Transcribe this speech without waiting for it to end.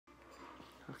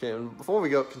Okay, and before we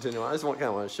continue, I just kind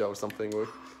of want to show something. We'll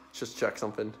just check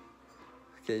something.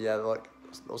 Okay, yeah, look,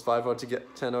 those 5 are to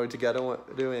get 10 are together,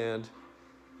 and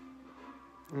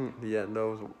yeah,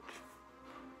 those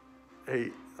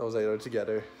 8 are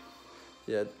together.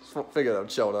 Yeah, just figured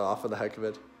I'd show it off for the heck of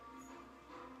it.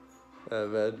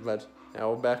 But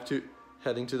now we're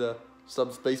heading to the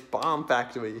subspace bomb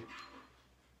factory.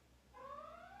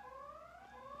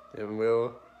 And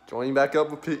we're joining back up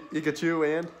with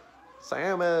Pikachu and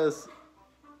Samus.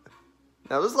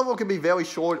 Now this level can be very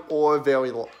short or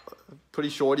pretty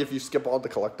short if you skip all the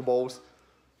collectibles.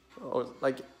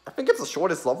 Like, I think it's the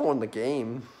shortest level in the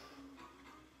game.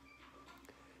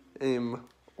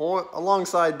 Or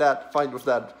alongside that fight with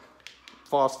that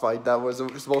boss fight that was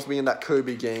supposed to be in that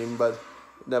Kirby game, but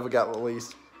never got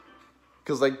released.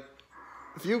 Cause like,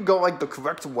 if you go like the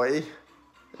correct way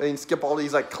and skip all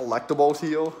these like collectibles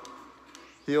here,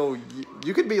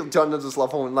 you could be done with this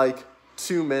level in like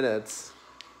 2 minutes.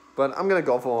 But I'm gonna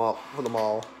go for them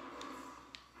all.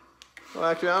 Well,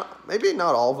 actually, maybe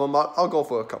not all of them. I'll go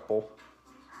for a couple.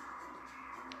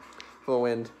 For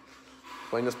wind.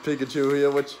 Playing this Pikachu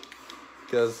here,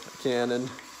 because I can, and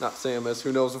not Samus.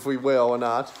 Who knows if we will or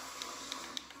not.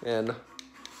 And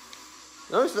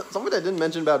something I didn't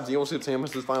mention about Zero Suit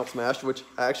Samus' Final Smash, which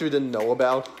I actually didn't know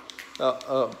about,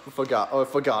 forgot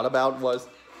about, was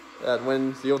that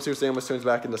when Zero Suit Samus turns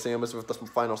back into Samus with the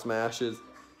Final Smashes,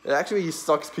 it actually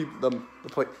sucks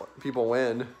people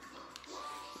in.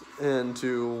 And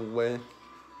to win.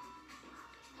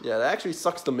 Yeah, it actually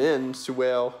sucks them in to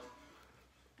well.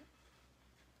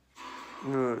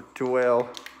 As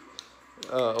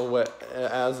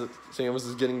Samus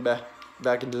is getting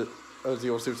back into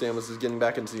Zero Suit Samus is getting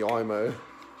back into the armor.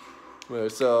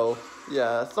 So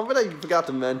yeah, something I forgot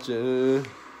to mention,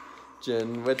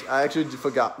 which I actually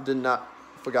forgot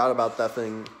about that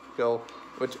thing.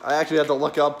 Which I actually had to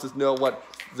look up to know what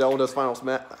Zelda's Final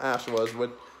Smash was,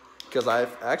 because I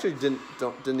actually didn't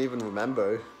even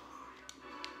remember.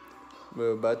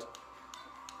 But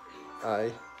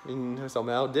I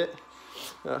somehow did.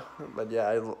 But yeah,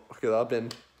 I looked it up,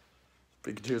 and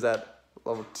Pikachu's at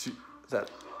level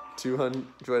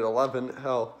 211.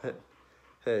 Hell,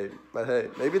 hey,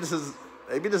 maybe this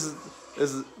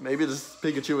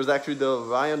Pikachu is actually the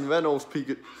Ryan Reynolds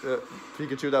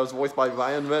Pikachu that was voiced by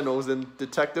Ryan Reynolds in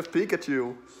Detective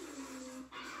Pikachu.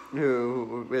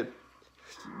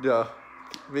 Yeah,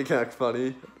 be kind of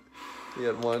funny. He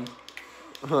had one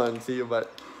here, but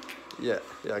yeah,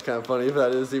 kind of funny if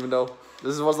that is, even though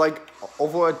this was like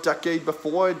over a decade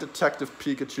before Detective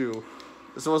Pikachu.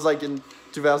 This was like in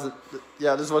 2000.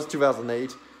 Yeah, this was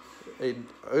 2008,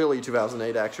 early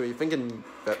 2008 actually. Thinking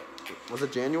that was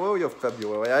it January or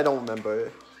February? I don't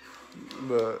remember,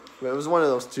 but it was one of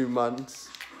those 2 months.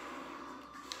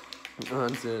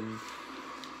 And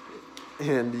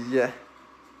yeah,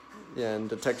 and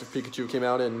Detective Pikachu came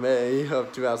out in May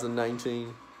of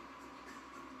 2019.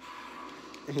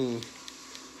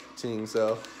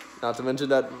 So, not to mention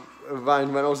that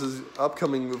Ryan Reynolds'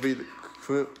 upcoming movie,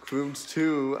 Croods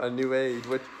 2: A New Age,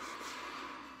 which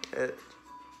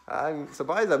I'm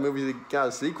surprised that movie got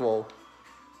a sequel.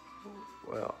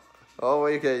 Well, oh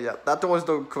okay, yeah, that was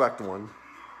the correct one.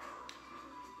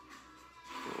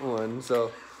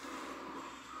 So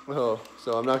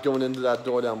I'm not going into that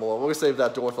door down below. We're gonna save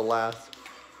that door for last.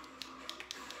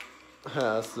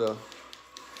 So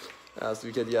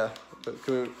we could, yeah,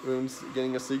 Croon's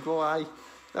getting a sequel. I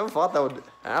never thought that would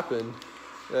happen.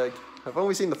 Like, I've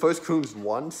only seen the first Croons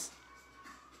once.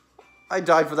 I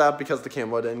died for that because the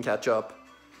camera didn't catch up.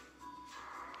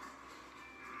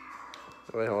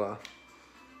 Wait, hold on.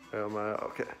 Where am I?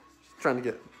 Okay, just trying to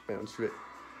get down straight.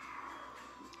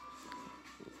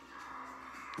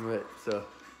 Right, so.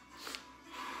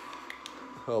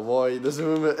 Oh boy, this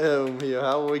room here,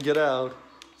 how will we get out?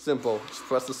 Simple, just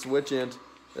press the switch and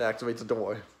it activates the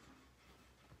door.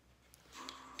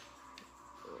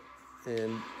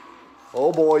 And,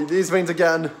 oh boy, these things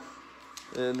again!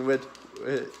 And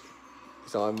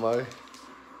so I'm I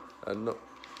don't know.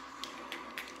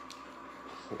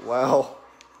 Wow,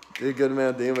 did a good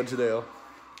amount of damage there.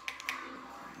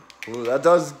 Ooh, that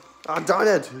does, darn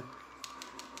it!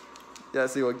 Yeah,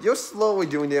 see, look, you're slowly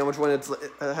doing damage when it's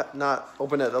not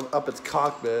opening up its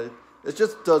cockpit. It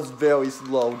just does very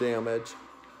slow damage.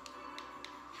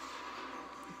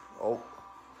 Oh.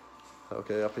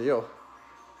 Okay, up here.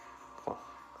 Come on.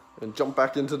 And jump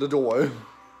back into the door.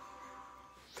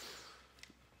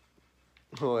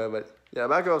 Oh, yeah, but, yeah,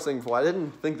 back to what I was saying before, I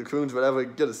didn't think the Croons would ever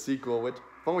get a sequel, which,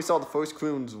 when we saw the first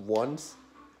Croons once,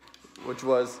 which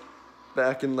was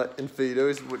back in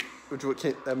theaters,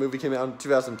 that movie came out in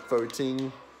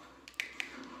 2013.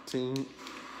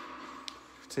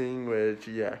 flouting, which,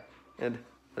 yeah. And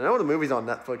I know the movie's on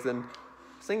Netflix, and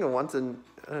I've seen it once, and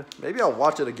maybe I'll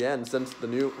watch it again since the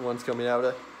new one's coming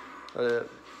out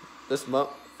this month,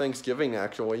 Thanksgiving,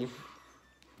 actually.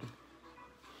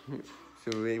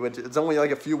 Which it's only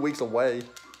like a few weeks away.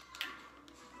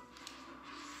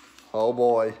 Oh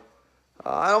boy.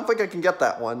 I don't think I can get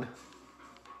that one.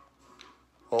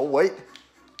 Oh, wait.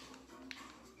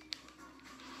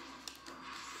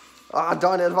 Ah,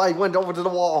 darn it, I went over to the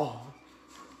wall.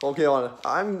 Okay,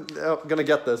 I'm gonna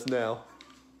get this now.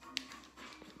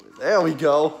 There we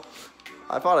go.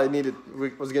 I thought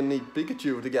was gonna need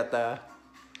Pikachu to get that.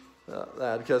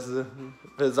 Because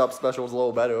his up special was a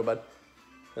little better, but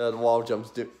the wall jumps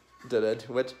did it,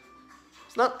 which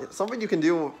it's not something you can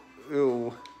do.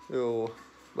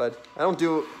 But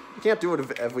you can't do it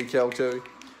with every character.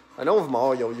 I know with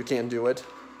Mario you can do it,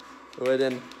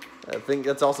 and I think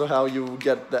that's also how you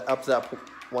get the up that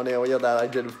one area that I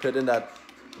did with Pit in the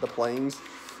planes.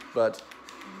 But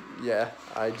yeah,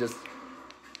 I just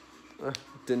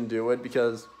didn't do it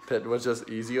because Pit was just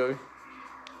easier.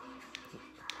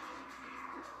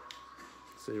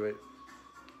 See, wait.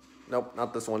 Nope,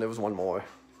 not this one. There was one more.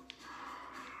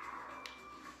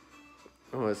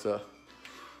 Oh, it's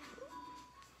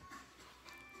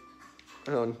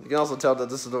you can also tell that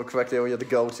this is the correct area to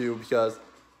go to because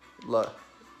look,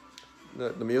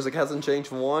 the music hasn't changed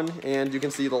for one, and you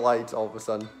can see the lights all of a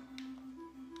sudden.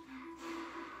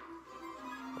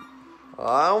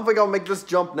 I don't think I'll make this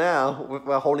jump now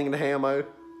while holding the hammer.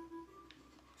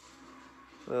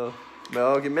 Oh, no,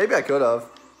 okay, maybe I could have.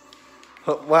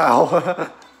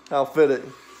 Wow, how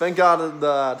fitting. Thank God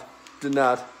that did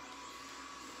not.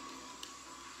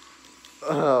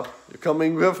 Oh, you're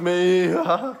coming with me.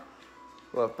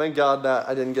 Well, thank God that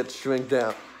I didn't get shrink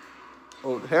down.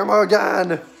 Oh, hammer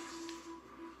again!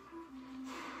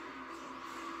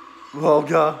 Oh,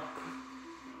 God.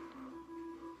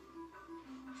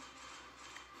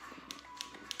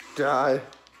 Die.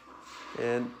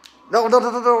 And... No!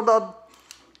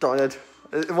 Darn it.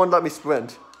 It won't let me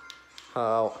sprint.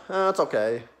 Oh, that's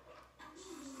okay.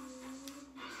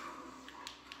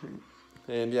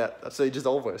 And yeah, that stage is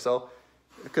over, so...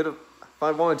 I could have... If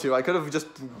I wanted to, I could have just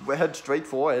head straight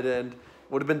for it and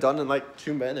would have been done in like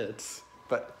 2 minutes.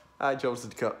 But I chose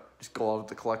to just go out with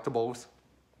the collectibles.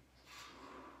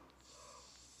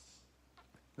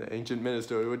 The Ancient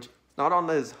Minister, which is not on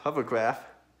his hovercraft.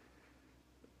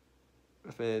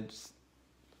 It's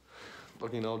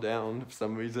looking all down for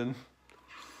some reason.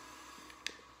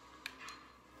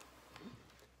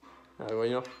 Well,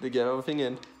 you know, they get everything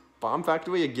in. Bomb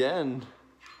Factory again.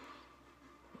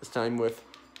 This time with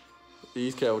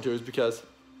these characters because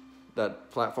that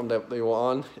platform that they were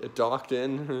on, it docked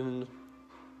in and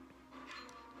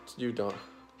you don't.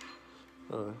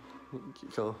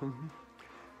 Keep going.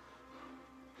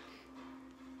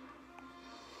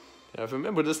 Yeah, I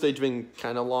remember this stage being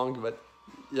kind of long, but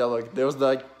yeah, like there was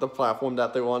like the platform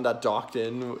that they were on that docked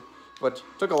in, which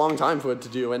took a long time for it to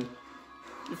do, and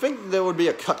you think there would be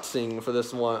a cutscene for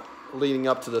this one leading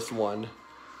up to this one,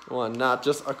 not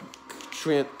just a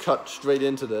cut straight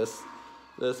into this,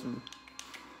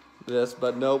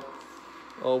 but nope.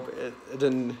 Oh, it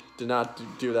did not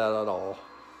do that at all.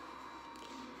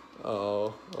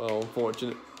 Oh,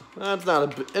 unfortunate.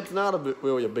 It's not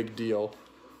really a big deal.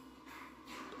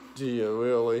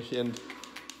 Really, and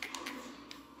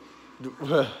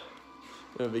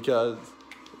because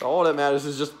all that matters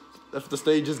is just if the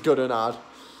stage is good or not.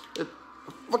 It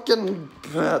fucking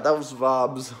that was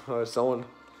Rob's or someone.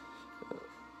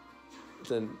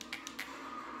 Then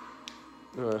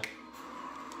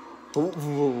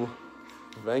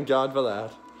thank God for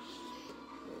that.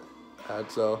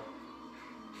 So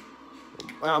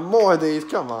more of these.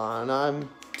 Come on, I'm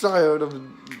tired of.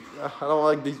 I don't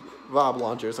like these Rob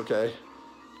launchers. Okay,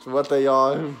 so what they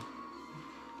are.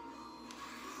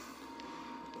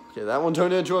 Okay, that one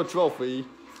turned into a trophy.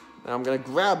 And I'm gonna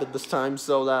grab it this time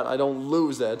so that I don't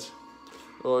lose it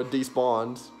or it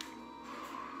despawns.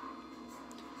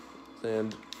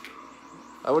 And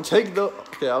I would take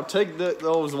I'll take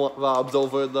those Robs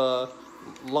over the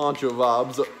launcher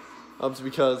Robs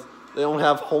because they don't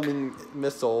have homing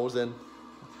missiles and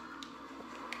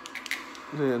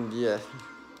yeah.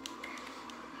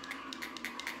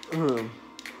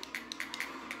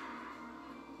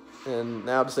 And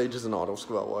now the stage is an auto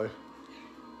scroller.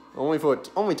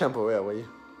 Only temporarily.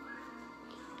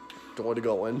 Door to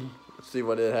go in. Let's see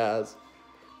what it has.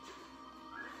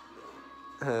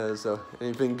 So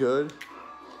anything good?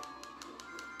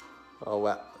 Oh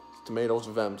wow. Tomatoes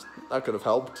with M's. That could have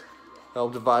helped.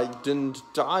 Helped if I didn't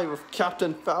die with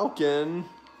Captain Falcon.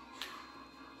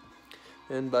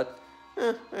 But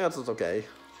I guess it's okay.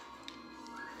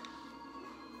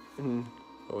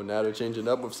 Oh, now they're changing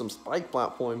up with some spike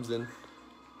platforms in.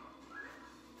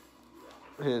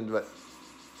 But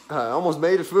I almost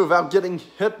made it through without getting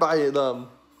hit by them.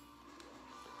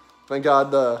 Thank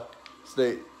God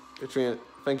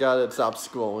thank God it stopped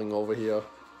scrolling over here.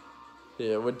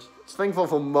 Yeah, which is thankful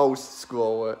for most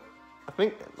scroller. I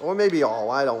think, or maybe all,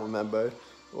 I don't remember.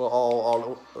 Well,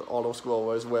 all auto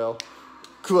scrollers will,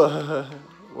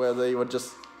 where they would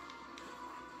just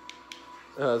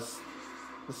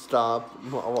stop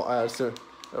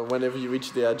whenever you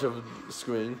reach the edge of the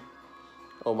screen.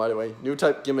 Oh, by the way, new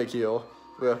type gimmick here,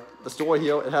 where the store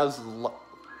here, it has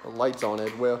lights on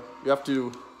it, where you have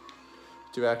to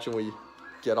actually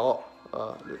get all,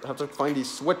 you have to find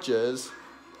these switches,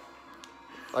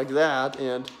 like that,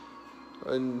 and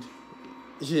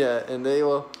yeah, and they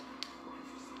will,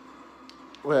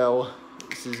 well,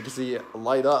 as you can see,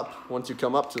 light up once you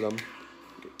come up to them.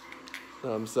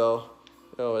 It's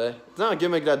not a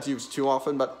gimmick that's used too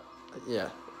often, but yeah,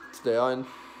 it's there, and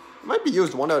it might be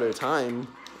used one at a time,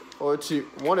 or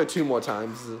one or two more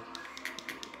times.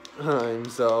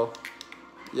 So,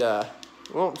 yeah,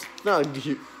 well, it's not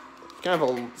kind of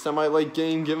a semi-late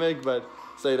game gimmick, but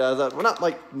say it as that. We're not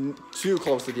like too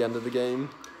close to the end of the game.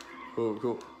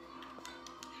 Cool.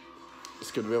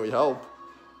 This could really help.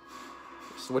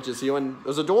 Switches here, and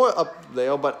there's a door up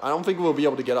there, but I don't think we'll be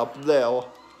able to get up there.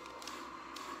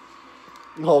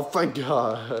 Oh, thank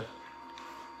God.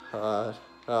 I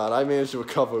managed to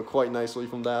recover quite nicely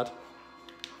from that.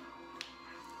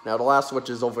 Now the last switch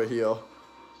is over here.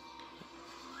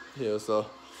 So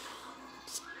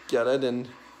just get it and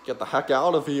get the heck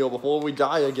out of here before we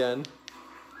die again.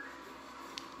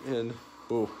 And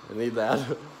ooh, I need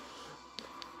that.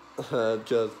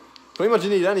 Because pretty much you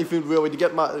need any food really to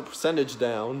get my percentage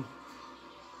down.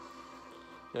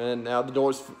 And now the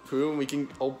door's through, and we can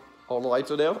all the lights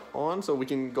are there on, so we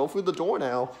can go through the door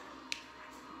now.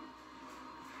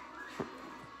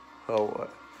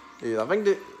 Yeah, I think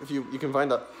that if you can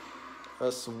find a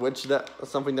switch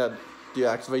something that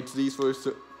deactivates these for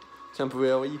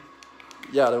temporarily.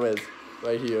 Yeah, there is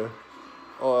right here.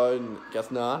 Or guess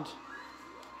not.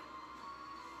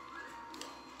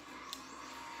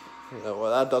 Yeah,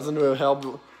 well, that doesn't really help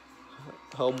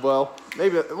well.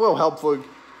 Maybe it will help for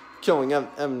killing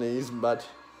enemies, but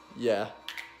yeah.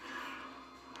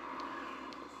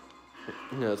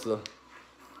 Yeah, so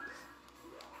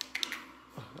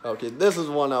okay, this is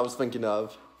one I was thinking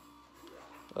of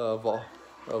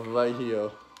right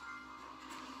here.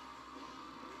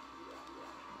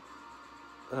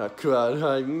 God,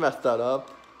 I messed that up.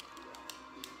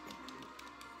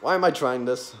 Why am I trying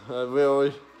this?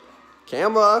 Really?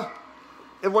 Camera?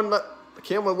 The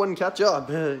camera wouldn't catch up.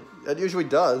 It usually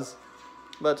does.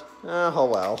 But, oh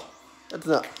well. It's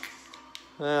not.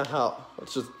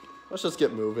 Let's just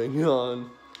get moving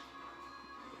on.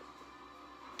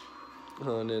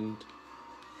 And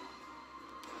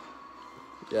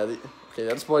yeah, okay,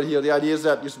 that's part here. The idea is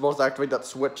that you're supposed to activate that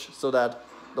switch so that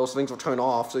those things will turn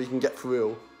off so you can get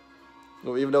through.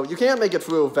 Even though you can't make it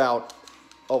through without,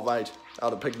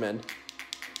 out of pigmen.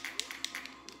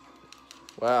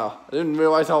 Wow, I didn't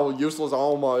realize how useless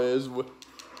Alma is.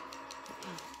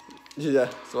 Yeah,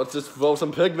 so let's just throw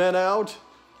some pigmen out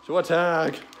to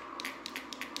attack.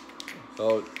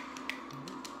 So,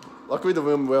 luckily the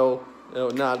room will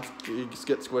not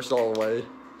get squished all the way.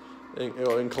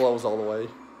 It'll enclose all the way.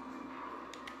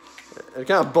 It's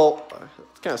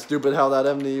kind of stupid how that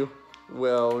enemy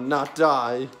will not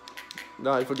die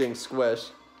for getting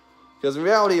squished. Because in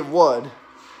reality it would.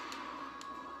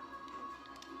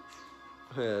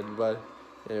 But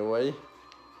anyway,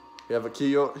 we have a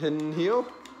key hidden here.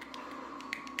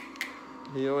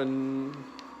 Here and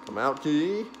come out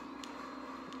key.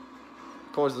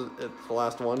 Of course, it's the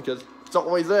last one because it's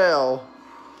always there.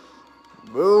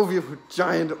 Move, you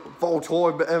giant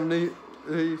Voltorb enemy.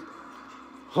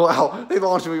 Wow, they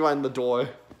launched me right in the door.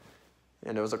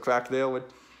 And there was a crack there with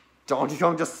Donkey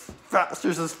Kong just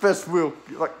fasters his fist through.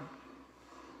 Like,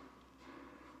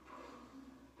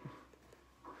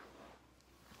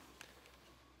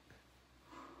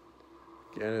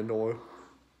 Ganondorf.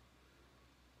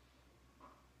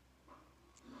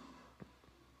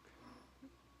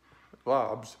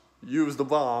 Bombs. Use the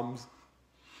bombs.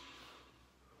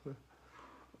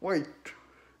 Wait.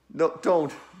 No,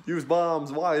 don't. Use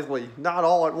bombs wisely. Not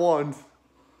all at once.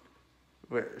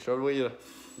 Wait, should we?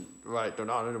 Right, they're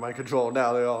not under my control.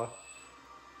 Now they are.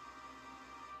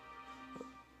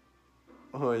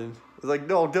 It's like,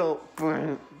 no, don't.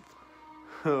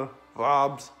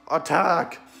 Bombs.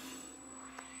 Attack.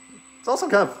 It's also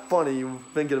kind of funny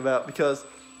thinking about because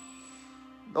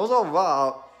those are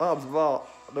Robs.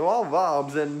 They're all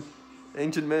Robs, and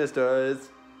Ancient Minister is,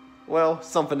 well,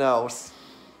 something else.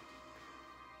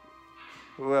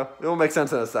 Well, it'll make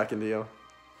sense in a second, you know.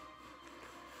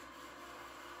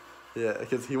 Yeah,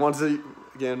 because he wants to,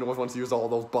 Ganondorf wants to use all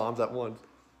those bombs at once.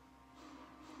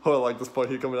 Oh, I like this part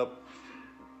here coming up.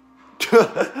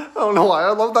 I don't know why,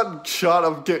 I love that shot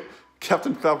of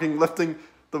Captain Falcon lifting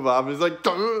the bomb. He's like,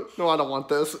 no, I don't want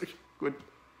this.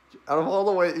 Out of all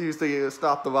the ways he used to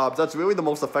stop the bombs, that's really the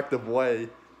most effective way.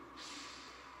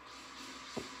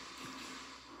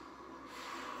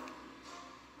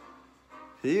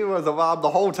 He was a Rob the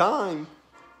whole time.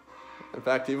 In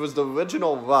fact, he was the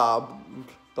original Rob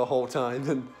the whole time.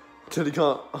 And Diddy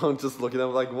Kong just looking at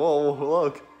him like, whoa,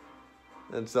 look.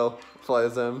 And so,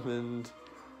 flies him and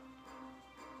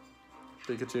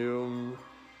Pikachu,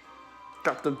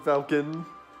 Captain Falcon.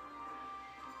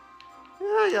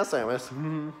 Yeah, Samus.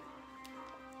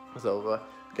 So,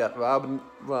 got Rob,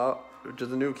 which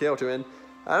is a new character, and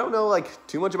I don't know, like,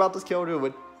 too much about this character,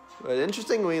 but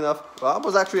interestingly enough, Rob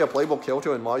was actually a playable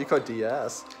character in Mario Kart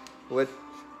DS, which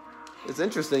is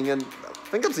interesting, and I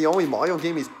think it's the only Mario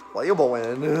game he's playable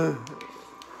in.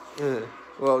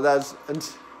 Well, that's, and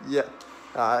yeah,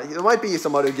 there might be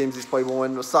some other games he's playable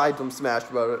in, aside from Smash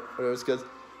Brothers, because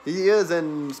he is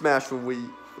in Smash for Wii,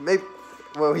 maybe,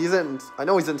 well, I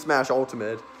know he's in Smash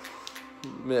Ultimate,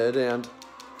 and,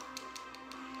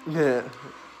 yeah,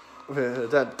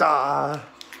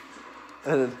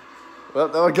 and, well,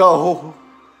 there we go.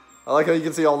 I like how you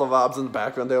can see all the Robs in the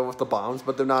background there with the bombs,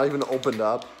 but they're not even opened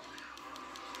up.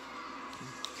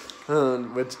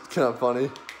 Which is kind of funny.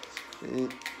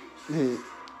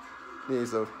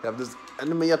 So, have this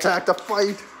enemy attack to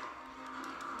fight.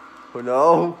 Oh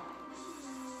no.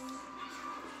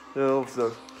 No,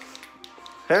 so.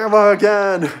 Hammer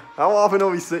again! How often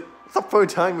have we seen? It's the third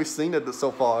time we've seen it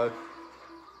so far.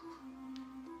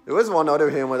 There is one other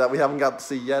hammer that we haven't got to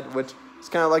see yet, which is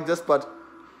kind of like this, but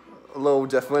a little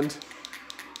different.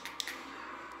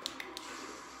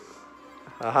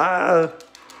 Aha!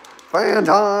 Fan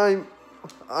time!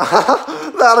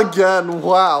 That again!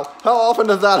 Wow! How often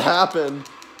does that happen?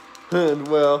 And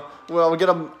well, we get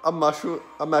a mushroom,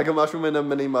 a mega mushroom, and a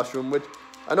mini mushroom, which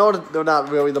I know they're not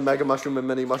really the mega mushroom and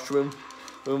mini mushroom,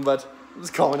 but I'm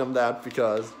just calling them that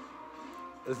because,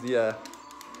 yeah.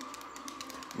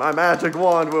 My magic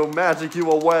wand will magic you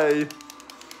away.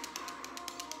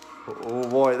 Oh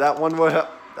boy, that one will help.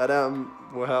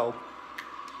 Will help.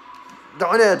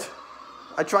 Darn it!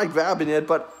 I tried grabbing it,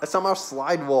 but I somehow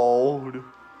slide walled.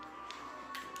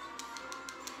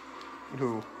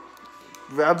 Ooh.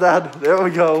 Grab that. There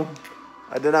we go.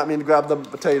 I did not mean to grab the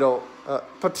potato.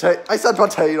 I said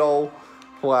potato.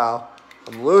 Wow.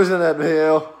 I'm losing it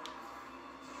here.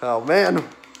 Oh man.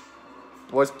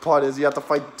 Worst part is you have to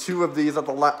fight two of these. At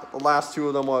the last two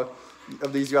of them are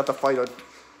of these you have to fight.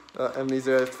 And these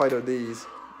are fight are these.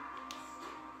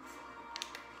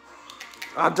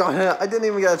 I didn't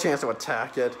even get a chance to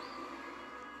attack it.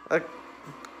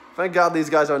 Thank God these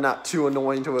guys are not too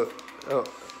annoying to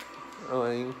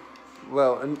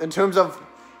well, in terms of,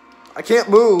 I can't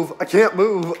move.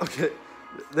 Okay,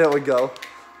 there we go.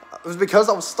 It was because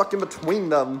I was stuck in between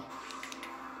them.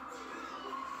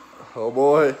 Oh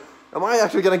boy, am I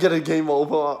actually gonna get a game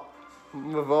over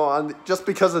just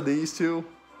because of these two?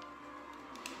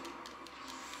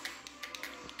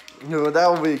 No,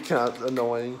 that would be kind of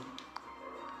annoying.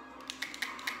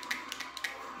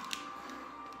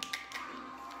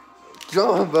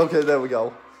 Jump! Okay, there we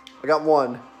go. I got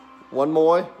one. One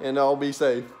more, and I'll be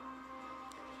safe.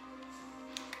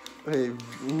 Hey.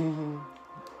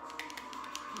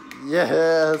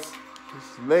 Yes!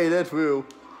 Made it through.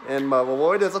 And my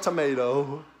reward is a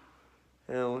tomato.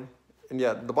 And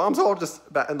yeah, the bombs are all just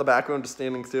in the background, just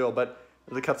standing still, but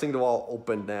the cutscenes are all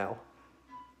open now.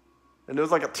 And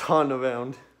there's like a ton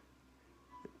around.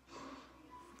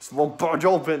 Just won't budge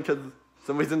open because for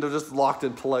some reason they're just locked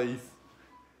in place.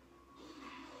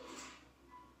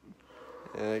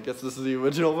 And I guess this is the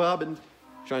original Robin,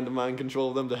 trying to mind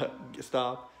control them to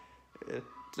stop.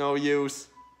 It's no use.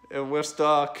 We're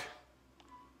stuck.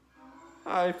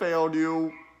 I failed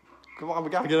you. Come on, we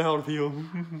gotta get out of here.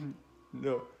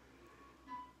 No.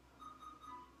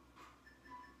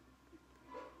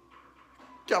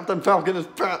 Captain Falcon is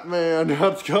Batman.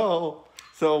 Let's go.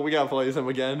 So we gotta play him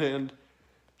again, and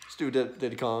let's do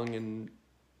Diddy Kong and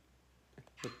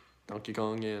Donkey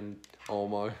Kong and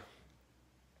Omar.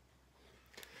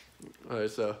 Alright,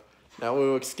 so now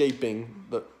we're escaping,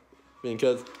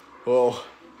 because, well,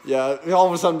 yeah, it all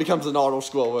of a sudden becomes an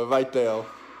auto-scroller right there.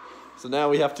 So now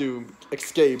we have to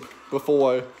escape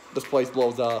before this place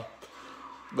blows up.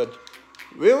 But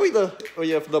really,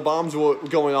 if the bombs were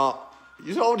going off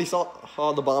you already saw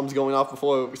all the bombs going off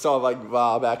before we saw like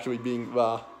Rob actually being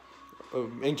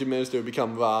Ancient Minister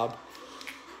become Rob.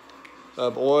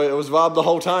 Or it was Rob the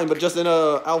whole time, but just in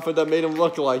a outfit that made him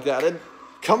look like that. And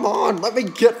come on, let me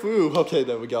get through. Okay,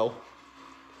 there we go.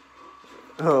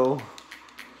 Oh.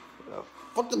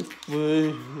 Fucking.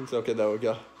 It's okay, there we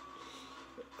go.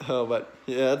 Oh, but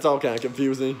yeah, it's all kind of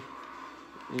confusing.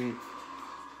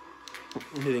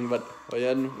 Hitting, but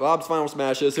yeah, and Rob's final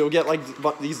smash is he'll get like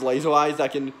these laser eyes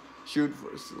that can shoot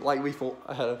slightly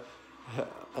ahead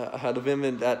of him,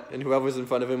 and whoever's in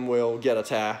front of him will get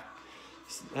attacked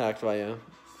by him.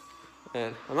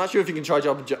 And I'm not sure if you can charge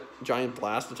up giant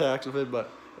blast attacks with it,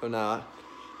 or not.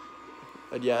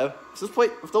 But yeah,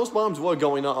 if those bombs were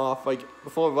going off like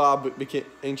before Rob became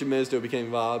Ancient Minister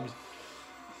became Rob's,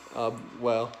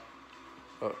 well,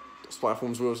 those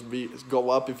platforms will go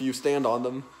up if you stand on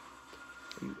them.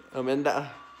 And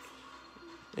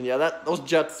yeah, those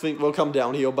jets will come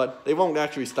down here, but they won't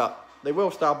actually stop. They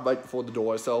will stop right before the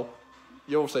door, so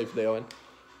you're safe there. And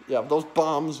yeah, those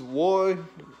bombs were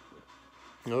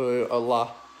a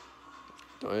lot.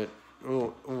 Alright,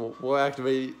 were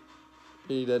activated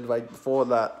right before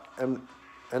that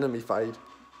enemy fight.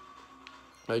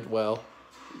 Right, well,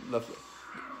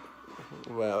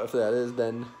 if that is,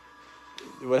 then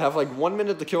you would have like 1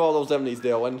 minute to kill all those enemies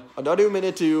there, and another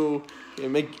minute to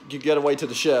make you get away to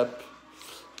the ship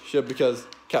because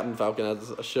Captain Falcon has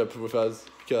a ship with us.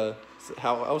 Because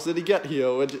how else did he get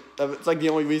here? It's like the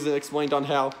only reason explained on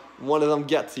how one of them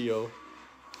gets here.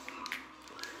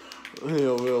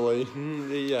 Oh, really?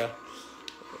 Yeah.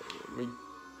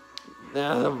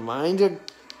 Never mind.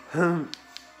 And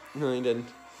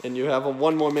you have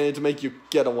 1 more minute to make you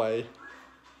get away.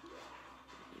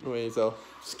 Wait, so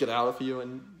just get out of here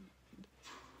and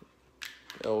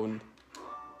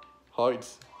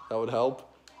hearts. That would help.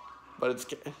 But it's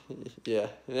yeah.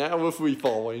 Now we're free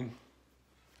falling.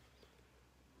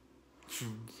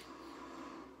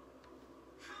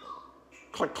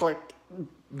 Click click.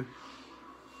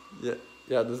 Yeah,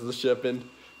 this is the ship, and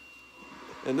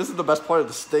this is the best part of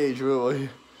the stage, really.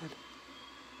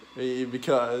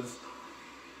 Because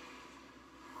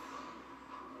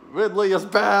Ridley is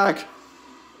back!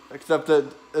 Except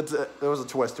that there was a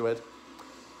twist to it.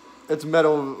 It's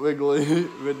Metal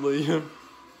Ridley.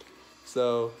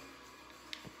 So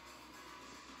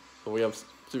we have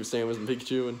Super Samus and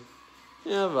Pikachu, and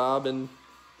yeah, Rob and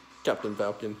Captain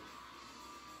Falcon.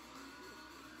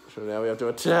 So now we have to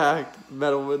attack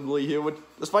Metal Ridley here.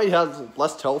 This fight has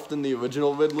less health than the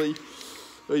original Ridley.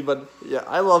 But yeah,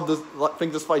 I love this. I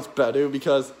think this fight's better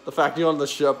because the fact you're on the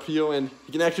ship here and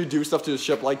you can actually do stuff to the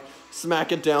ship, like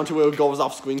smack it down to where it goes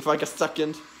off screen for like a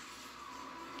second.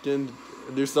 You can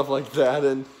do stuff like that,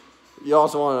 and you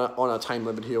also on a time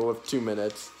limit here with 2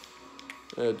 minutes.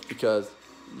 Because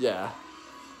yeah.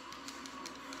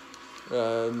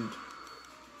 Because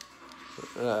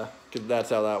that's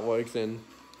how that works, and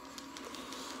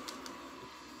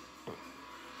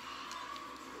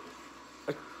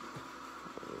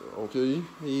okay,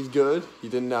 he's good. He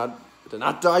did not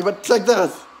die, but take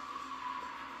this.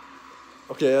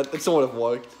 Okay, it sort of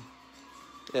worked.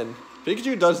 And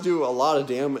Pikachu does do a lot of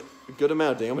damage, a good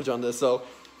amount of damage on this, so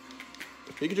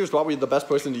Pikachu is probably the best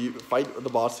person to fight the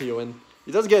boss here, and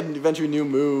he does get eventually new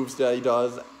moves that he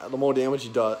does. The more damage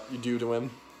you do to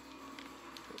him.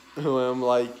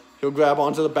 Like he'll grab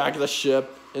onto the back of the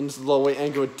ship and slowly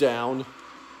anchor it down,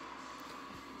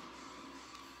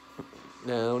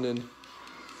 and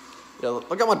yeah,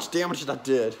 look how much damage that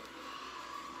did.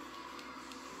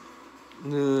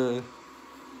 And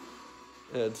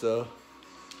so,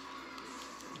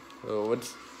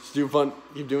 it's too fun.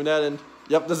 Keep doing that, and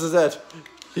yep, this is it.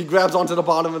 He grabs onto the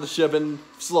bottom of the ship and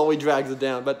slowly drags it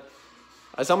down, but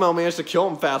I somehow managed to kill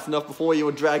him fast enough before he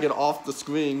would drag it off the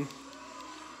screen.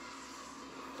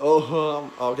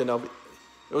 Oh, okay, no. There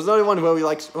was another one where we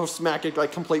like smack it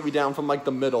like completely down from like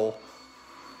the middle.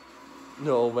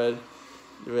 No, but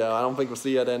yeah, I don't think we'll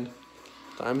see it. And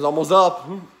time's almost up.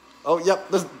 Oh,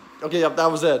 yep. Okay, yep.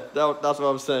 That was it. That's what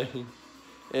I was saying.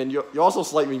 And you're also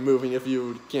slightly moving if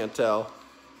you can't tell.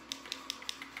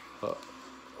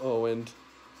 And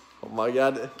oh my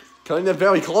God, cutting it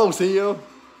very close here.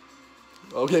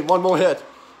 Okay, 1 more hit.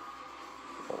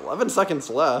 11 seconds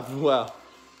left. Wow.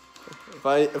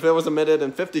 If it was a minute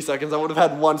and 50 seconds, I would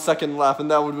have had 1 second left,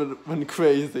 and that would have been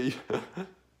crazy.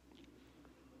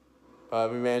 We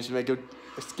managed to make it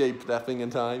escape that thing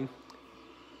in time.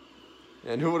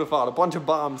 And who would have thought a bunch of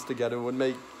bombs together would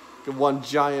make one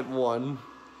giant one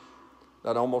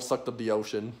that almost sucked up the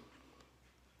ocean.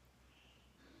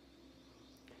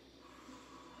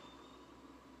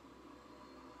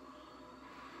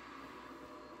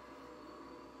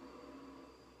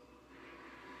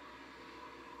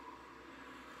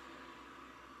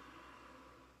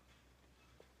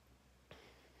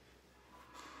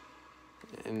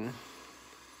 And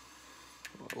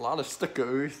a lot of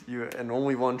stickers, and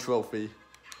only one trophy.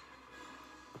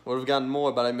 Would have gotten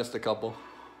more, but I missed a couple.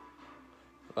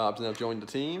 Rob's now joined the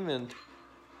team and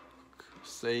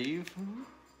save.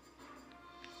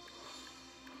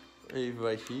 Save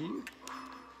right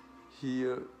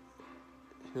here.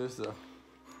 Here's the.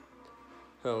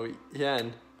 Oh yeah,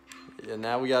 and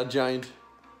now we got a giant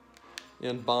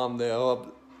and bomb there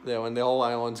up there, and the whole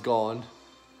island's gone.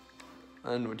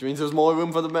 And which means there's more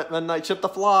room for the midnight ship to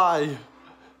fly.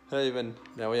 Even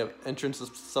now we have entrance to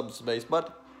subspace,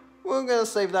 but we're gonna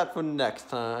save that for next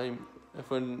time,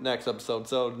 for next episode.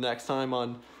 So next time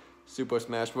on Super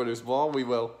Smash Bros. Brawl, we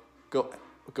will go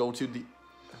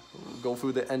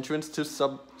through the entrance to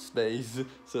subspace.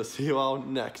 So see you all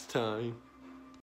next time.